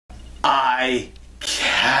I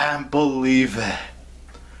can't believe it.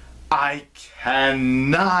 I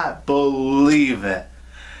cannot believe it.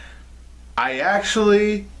 I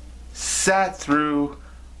actually sat through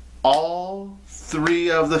all 3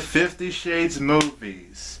 of the 50 Shades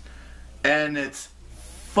movies, and it's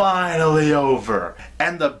finally over.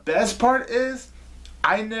 And the best part is,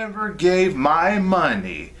 I never gave my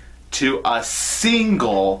money to a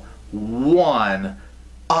single one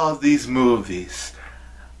of these movies.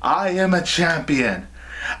 I am a champion.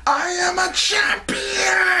 I am a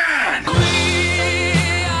champion!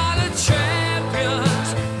 We are the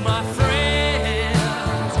champions, my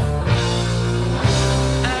friends.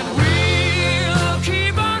 And we'll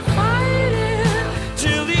keep on fighting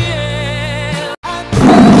till the end. And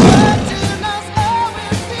protecting us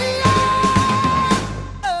always the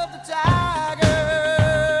eye of the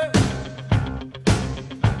tiger.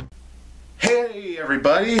 Hey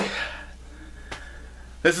everybody!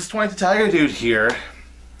 This is 22 Tiger Dude here,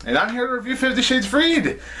 and I'm here to review 50 Shades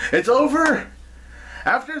Freed. It's over!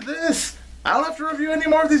 After this, I don't have to review any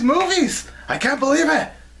more of these movies! I can't believe it!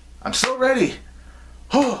 I'm so ready!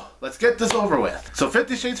 Let's get this over with. So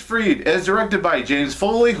 50 Shades Freed is directed by James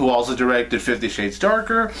Foley, who also directed 50 Shades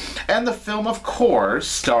Darker, and the film, of course,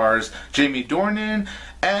 stars Jamie Dornan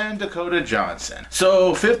and Dakota Johnson.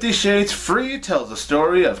 So 50 Shades Freed tells the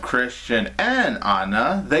story of Christian and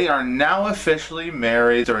Anna. They are now officially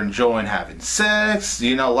married. They're enjoying having sex.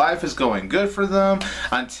 You know, life is going good for them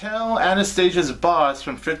until Anastasia's boss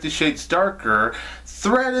from 50 Shades Darker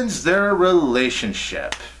threatens their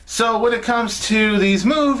relationship. So when it comes to these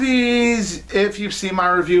movies, if you've seen my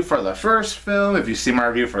review for the first film, if you've seen my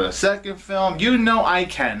review for the second film, you know I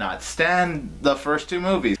cannot stand the first 2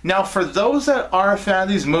 movies. Now for those that are a fan of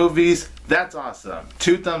these movies, that's awesome.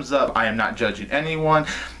 2 thumbs up. I am not judging anyone.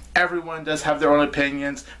 Everyone does have their own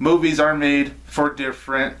opinions. Movies are made for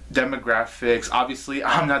different demographics. Obviously,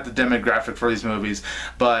 I'm not the demographic for these movies.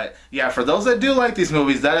 But yeah, for those that do like these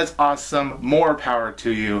movies, that is awesome. More power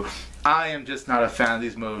to you. I am just not a fan of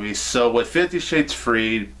these movies. So with 50 Shades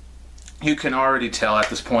Freed, you can already tell at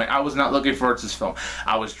this point, I was not looking forward to this film.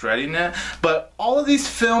 I was dreading it. But all of these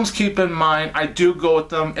films, keep in mind, I do go with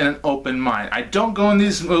them in an open mind. I don't go in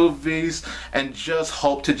these movies and just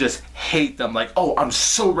hope to just hate them. Like, oh, I'm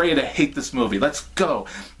so ready to hate this movie. Let's go.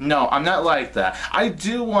 No, I'm not like that. I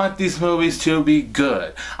do want these movies to be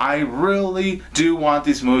good. I really do want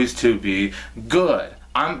these movies to be good.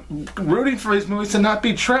 I'm rooting for these movies to not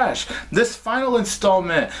be trash. This final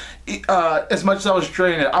installment, as much as I was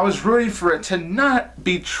dreading it, I was rooting for it to not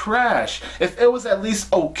be trash. If it was at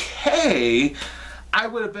least okay, I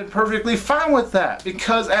would have been perfectly fine with that,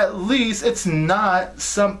 because at least it's not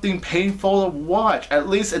something painful to watch. At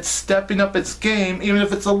least it's stepping up its game, even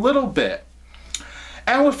if it's a little bit.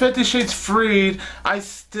 And with 50 Shades Freed, I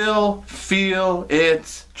still feel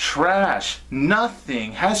it's trash.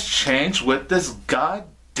 Nothing has changed with this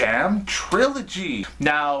goddamn trilogy.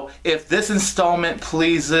 Now, if this installment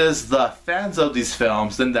pleases the fans of these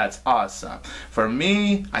films, then that's awesome. For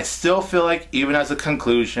me, I still feel like, even as a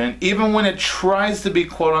conclusion, even when it tries to be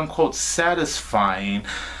quote-unquote satisfying,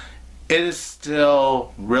 it is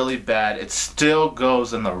still really bad. It still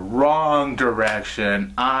goes in the wrong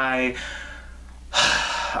direction. I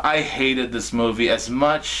hated this movie as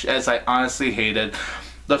much as I honestly hated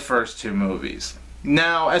the first 2 movies.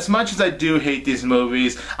 Now, as much as I do hate these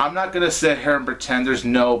movies, I'm not going to sit here and pretend there's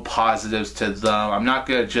no positives to them. I'm not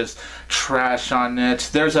going to just trash on it.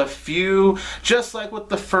 There's a few, just like with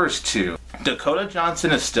the first 2. Dakota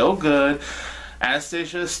Johnson is still good.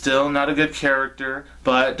 Anastasia is still not a good character,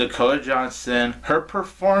 but Dakota Johnson, her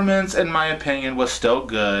performance, in my opinion, was still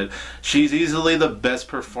good. She's easily the best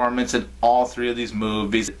performance in all 3 of these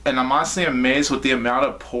movies, and I'm honestly amazed with the amount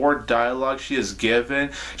of poor dialogue she is given.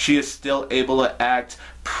 She is still able to act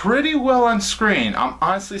pretty well on screen. I'm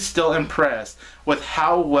honestly still impressed with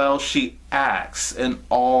how well she acts in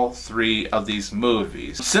all 3 of these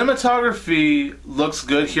movies. Cinematography looks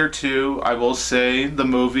good here too. I will say the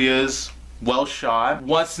movie is well shot.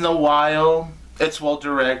 Once in a while, it's well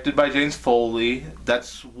directed by James Foley.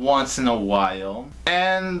 That's once in a while.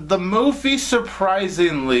 And the movie,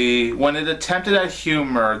 surprisingly, when it attempted at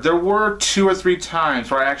humor, there were 2 or 3 times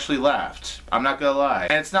where I actually laughed. I'm not gonna lie.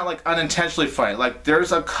 And it's not like unintentionally funny. Like,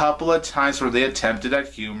 there's a couple of times where they attempted at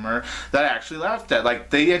humor that I actually laughed at. Like,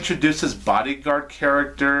 they introduced this bodyguard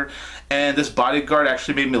character, and this bodyguard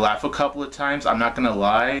actually made me laugh a couple of times. I'm not gonna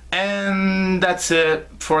lie. And that's it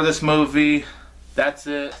for this movie. That's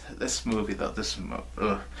it. This movie, though, this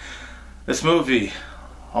movie,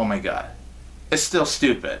 oh my god, it's still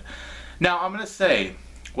stupid. Now, I'm gonna say,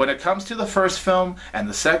 when it comes to the first film and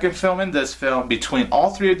the second film and this film, between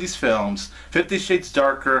all three of these films, 50 Shades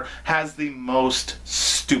Darker has the most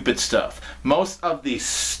stupid stuff. Most of the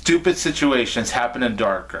stupid situations happen in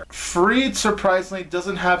Darker. Freed, surprisingly,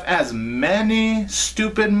 doesn't have as many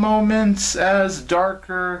stupid moments as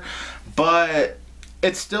Darker, but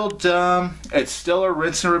it's still dumb. It's still a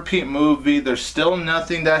rinse and repeat movie. There's still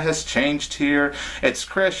nothing that has changed here. It's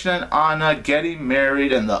Christian and Anna getting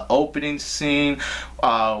married in the opening scene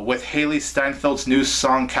with Haley Steinfeld's new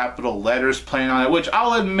song, Capital Letters, playing on it, which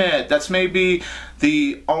I'll admit, that's maybe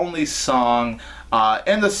the only song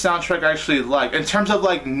in the soundtrack I actually like. In terms of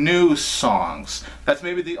like new songs, that's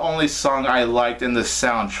maybe the only song I liked in the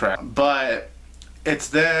soundtrack. But it's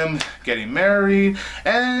them getting married,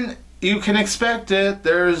 and you can expect it.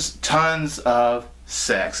 There's tons of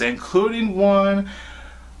sex, including one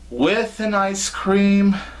with an ice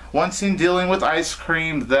cream. One scene dealing with ice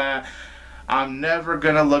cream that I'm never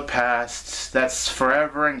gonna look past. That's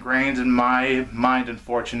forever ingrained in my mind,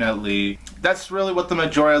 unfortunately. That's really what the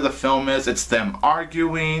majority of the film is. It's them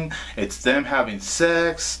arguing, it's them having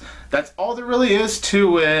sex. That's all there really is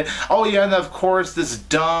to it. Oh yeah, and of course this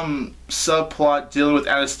dumb subplot dealing with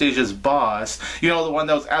Anastasia's boss. You know, the one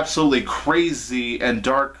that was absolutely crazy and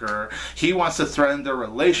Darker. He wants to threaten their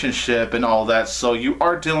relationship and all that, so you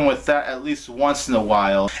are dealing with that at least once in a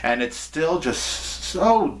while. And it's still just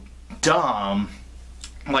so dumb.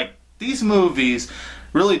 Like, these movies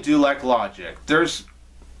really do lack logic. There's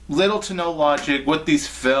little to no logic with these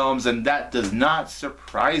films, and that does not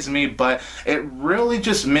surprise me, but it really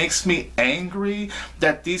just makes me angry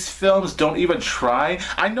that these films don't even try.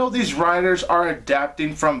 I know these writers are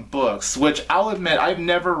adapting from books, which I'll admit I've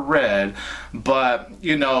never read, but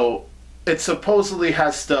you know, it supposedly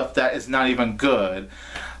has stuff that is not even good.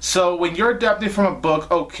 So when you're adapting from a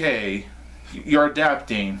book, okay, you're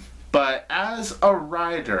adapting. But as a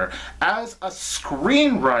writer, as a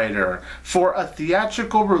screenwriter for a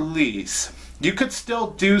theatrical release, you could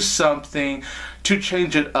still do something to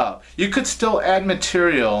change it up. You could still add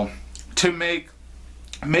material to make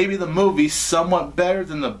maybe the movie somewhat better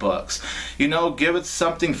than the books. You know, give it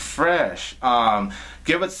something fresh.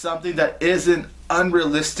 Give it something that isn't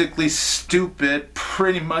unrealistically stupid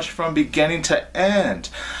pretty much from beginning to end.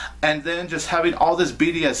 And then just having all this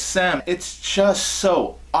BDSM, it's just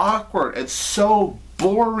so awkward. It's so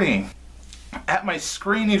boring. At my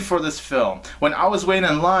screening for this film, when I was waiting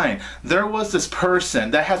in line, there was this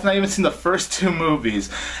person that has not even seen the first two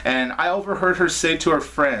movies, and I overheard her say to her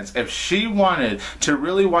friends, if she wanted to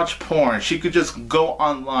really watch porn, she could just go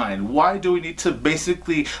online. Why do we need to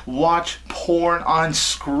basically watch porn on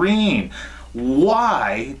screen?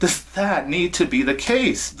 Why does that need to be the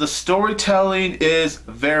case? The storytelling is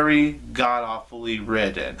very god-awfully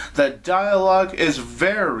written. The dialogue is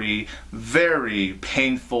very, very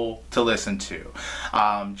painful to listen to.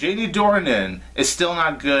 J.D. Dornan is still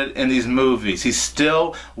not good in these movies. He's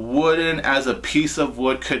still wooden as a piece of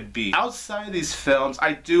wood could be. Outside these films,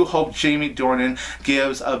 I do hope Jamie Dornan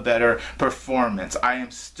gives a better performance. I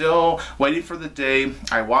am still waiting for the day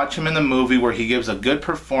I watch him in the movie where he gives a good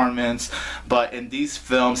performance, but in these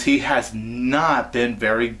films he has not been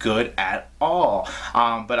very good at all.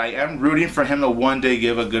 But I am rooting for him to one day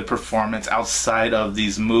give a good performance outside of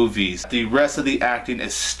these movies. The rest of the acting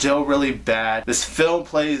is still really bad. This film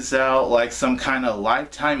plays out like some kind of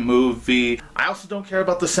Lifetime movie. I also don't care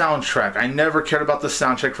about the soundtrack. I never cared about the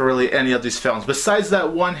soundtrack for really any of these films. Besides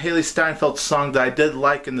that one Haley Steinfeld song that I did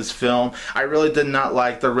like in this film, I really did not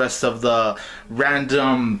like the rest of the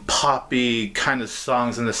random poppy kind of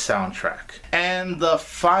songs in the soundtrack. And the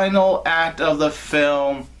final act of the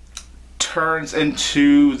film turns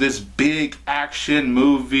into this big action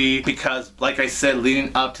movie because, like I said,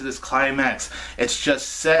 leading up to this climax, it's just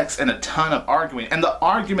sex and a ton of arguing. And the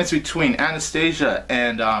arguments between Anastasia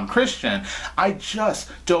and Christian, I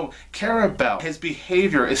just don't care about. His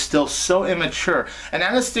behavior is still so immature. And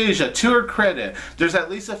Anastasia, to her credit, there's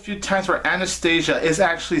at least a few times where Anastasia is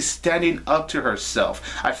actually standing up to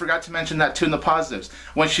herself. I forgot to mention that too in the positives.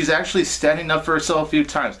 When she's actually standing up for herself a few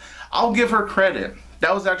times, I'll give her credit.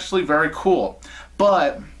 That was actually very cool.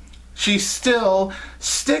 But she still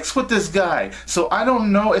sticks with this guy. So I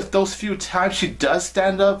don't know if those few times she does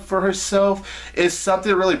stand up for herself is something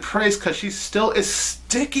to really praise, because she still is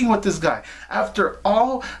sticking with this guy after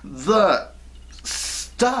all the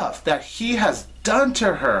stuff that he has done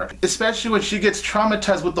to her, especially when she gets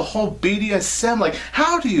traumatized with the whole BDSM. Like,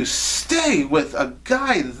 how do you stay with a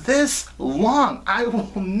guy this long? I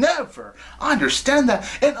will never understand that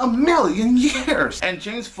in a million years. And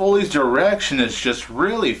James Foley's direction is just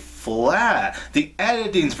really flat. The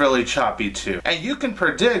editing's really choppy too. And you can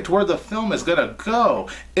predict where the film is gonna go.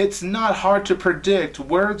 It's not hard to predict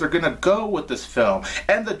where they're gonna go with this film.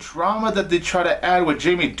 And the drama that they try to add with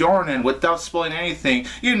Jamie Dornan without spoiling anything,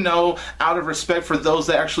 you know, out of respect for those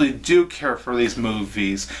that actually do care for these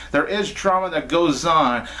movies. There is drama that goes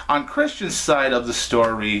on Christian's side of the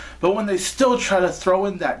story, but when they still try to throw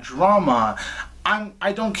in that drama,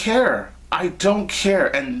 I don't care. I don't care,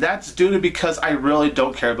 and that's due to because I really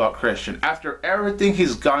don't care about Christian. After everything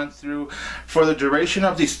he's gone through for the duration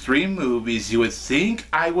of these 3 movies, you would think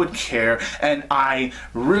I would care, and I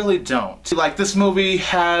really don't. Like, this movie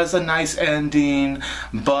has a nice ending,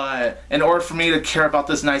 but in order for me to care about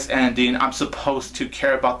this nice ending, I'm supposed to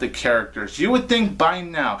care about the characters. You would think by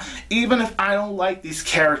now, even if I don't like these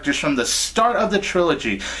characters from the start of the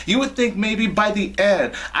trilogy, you would think maybe by the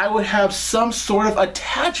end, I would have some sort of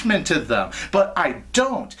attachment to them. But I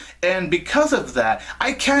don't, and because of that,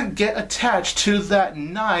 I can't get attached to that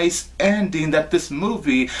nice ending that this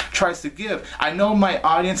movie tries to give. I know my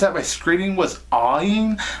audience at my screening was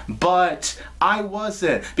awing, but I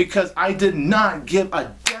wasn't, because I did not give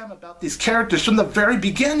a damn about these characters from the very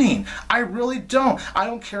beginning. I really don't. I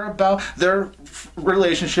don't care about their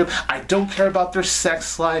relationship. I don't care about their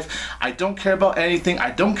sex life. I don't care about anything.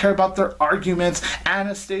 I don't care about their arguments.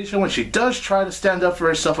 Anastasia, when she does try to stand up for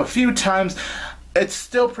herself a few times, it's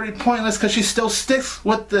still pretty pointless because she still sticks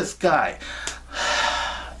with this guy.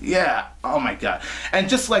 Yeah, oh my god. And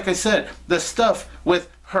just like I said, the stuff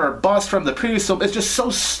with her boss from the previous film is just so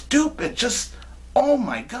stupid. Just, oh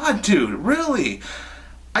my god, dude, really?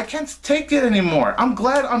 I can't take it anymore. I'm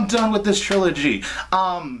glad I'm done with this trilogy.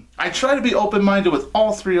 I try to be open-minded with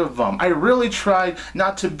all 3 of them. I really try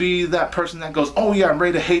not to be that person that goes, oh yeah, I'm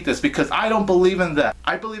ready to hate this, because I don't believe in that.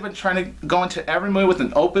 I believe in trying to go into every movie with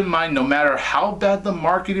an open mind, no matter how bad the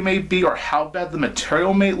marketing may be or how bad the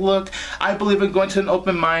material may look. I believe in going to an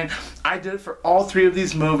open mind. I did it for all 3 of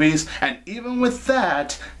these movies, and even with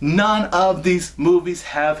that, none of these movies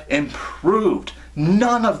have improved.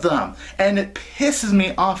 None of them. And it pisses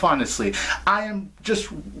me off, honestly. I am just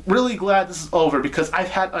really glad this is over, because I've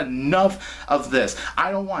had enough of this.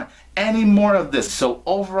 I don't want any more of this. So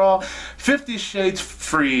overall, 50 Shades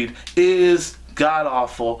Freed is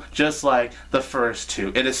god-awful, just like the first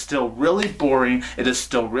 2. It is still really boring. It is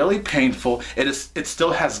still really painful. It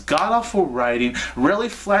still has god-awful writing, really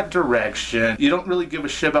flat direction. You don't really give a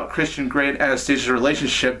shit about Christian Grey and Anastasia's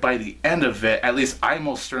relationship by the end of it. At least I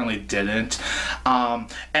most certainly didn't.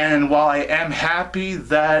 And while I am happy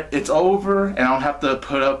that it's over and I don't have to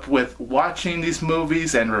put up with watching these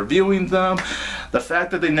movies and reviewing them, the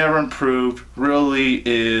fact that they never improved really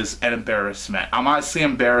is an embarrassment. I'm honestly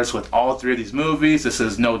embarrassed with all 3 of these movies. This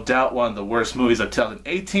is no doubt one of the worst movies of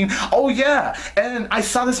 2018. Oh yeah, and I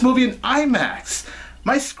saw this movie in IMAX.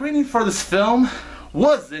 My screening for this film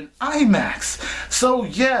was in IMAX. So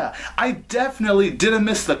yeah, I definitely didn't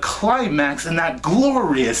miss the climax in that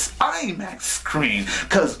glorious IMAX screen,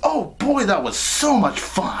 because oh boy, that was so much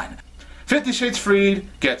fun. 50 Shades Freed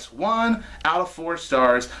gets 1 out of 4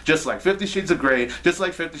 stars, just like 50 Shades of Grey, just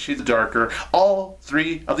like 50 Shades of Darker. All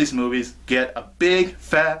 3 of these movies get a big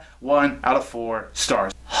fat 1 out of 4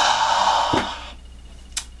 stars.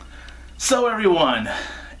 So everyone,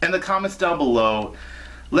 in the comments down below,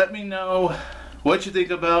 let me know what you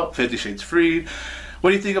think about 50 Shades Freed.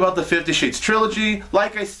 What do you think about the 50 Shades trilogy?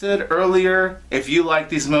 Like I said earlier, if you like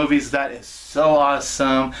these movies, that is so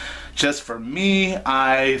awesome. Just for me,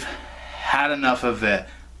 I've had enough of it.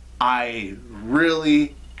 I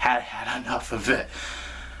really had enough of it.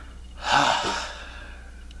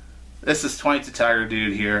 This is 22 Tiger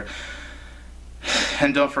Dude here.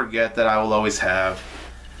 And don't forget that I will always have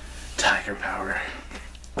tiger power.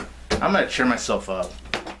 I'm gonna cheer myself up.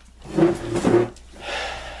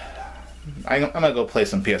 I'm gonna go play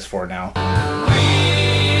some PS4 now.